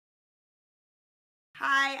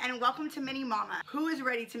Hi, and welcome to Mini Mama, who is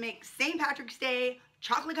ready to make St. Patrick's Day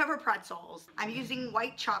chocolate covered pretzels. I'm using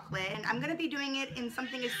white chocolate, and I'm gonna be doing it in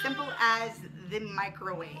something as simple as the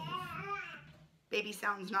microwave. Baby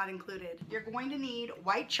sounds not included. You're going to need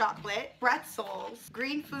white chocolate, pretzels,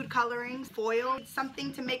 green food coloring, foil,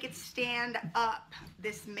 something to make it stand up.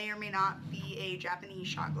 This may or may not be a Japanese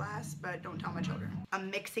shot glass, but don't tell my children. A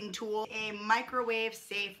mixing tool, a microwave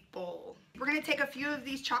safe bowl. We're gonna take a few of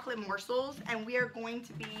these chocolate morsels and we are going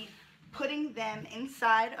to be putting them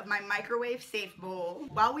inside of my microwave safe bowl.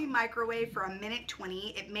 While we microwave for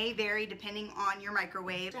 1:20, it may vary depending on your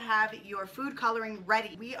microwave, to have your food coloring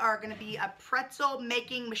ready. We are gonna be a pretzel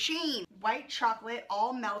making machine. White chocolate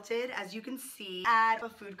all melted, as you can see. Add a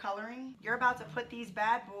food coloring. You're about to put these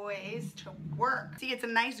bad boys to work. See, it's a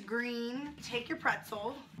nice green. Take your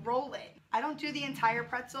pretzel, roll it. I don't do the entire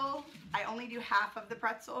pretzel. I only do half of the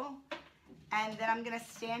pretzel. And then I'm gonna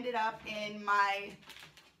stand it up in my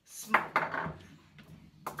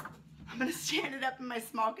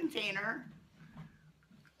small container.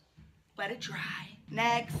 Let it dry.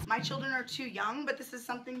 Next, my children are too young, but this is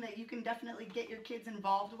something that you can definitely get your kids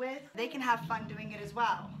involved with. They can have fun doing it as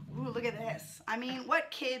well. Ooh, look at this. I mean,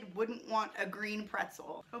 what kid wouldn't want a green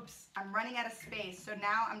pretzel? Oops, I'm running out of space, so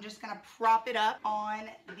now I'm just gonna prop it up on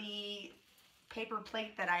the paper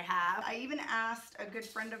plate that I have. I even asked a good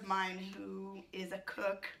friend of mine who is a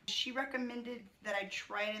cook. She recommended that I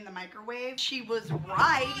try it in the microwave. She was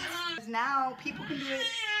right. Now people can do it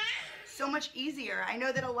so much easier. I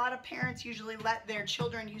know that a lot of parents usually let their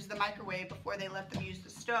children use the microwave before they let them use the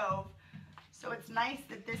stove. So it's nice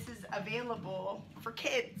that this is available for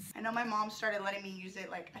kids. I know my mom started letting me use it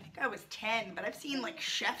like, I think I was 10, but I've seen like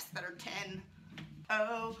chefs that are 10.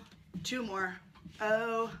 Oh, two more.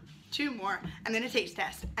 Oh, two more, and then a taste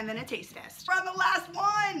test, and then a taste test. We're on the last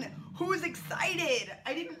one! Who's excited?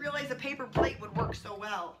 I didn't realize a paper plate would work so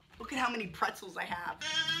well. Look at how many pretzels I have.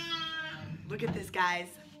 Look at this, guys.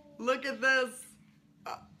 Look at this.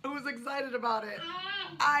 Who's excited about it?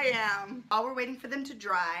 I am. While we're waiting for them to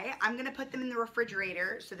dry, I'm gonna put them in the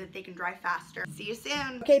refrigerator so that they can dry faster. See you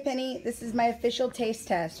soon. Okay, Penny, this is my official taste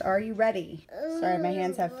test. Are you ready? Sorry, my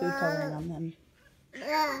hands have food coloring on them.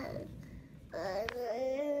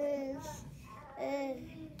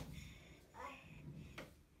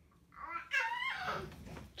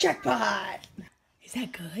 Jackpot! Is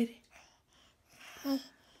that good?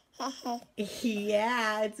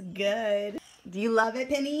 Yeah, it's good. Do you love it,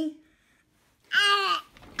 Penny?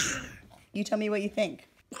 You tell me what you think.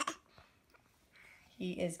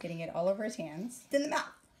 He is getting it all over his hands. It's in the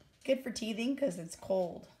mouth. Good for teething because it's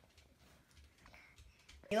cold.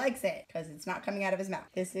 He likes it because it's not coming out of his mouth.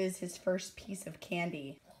 This is his first piece of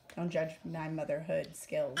candy. Don't judge my motherhood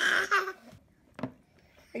skills.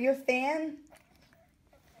 Are you a fan?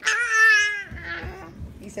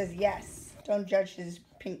 He says yes. Don't judge his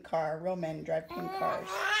pink car. Real men drive pink cars.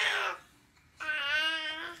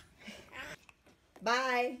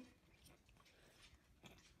 Bye.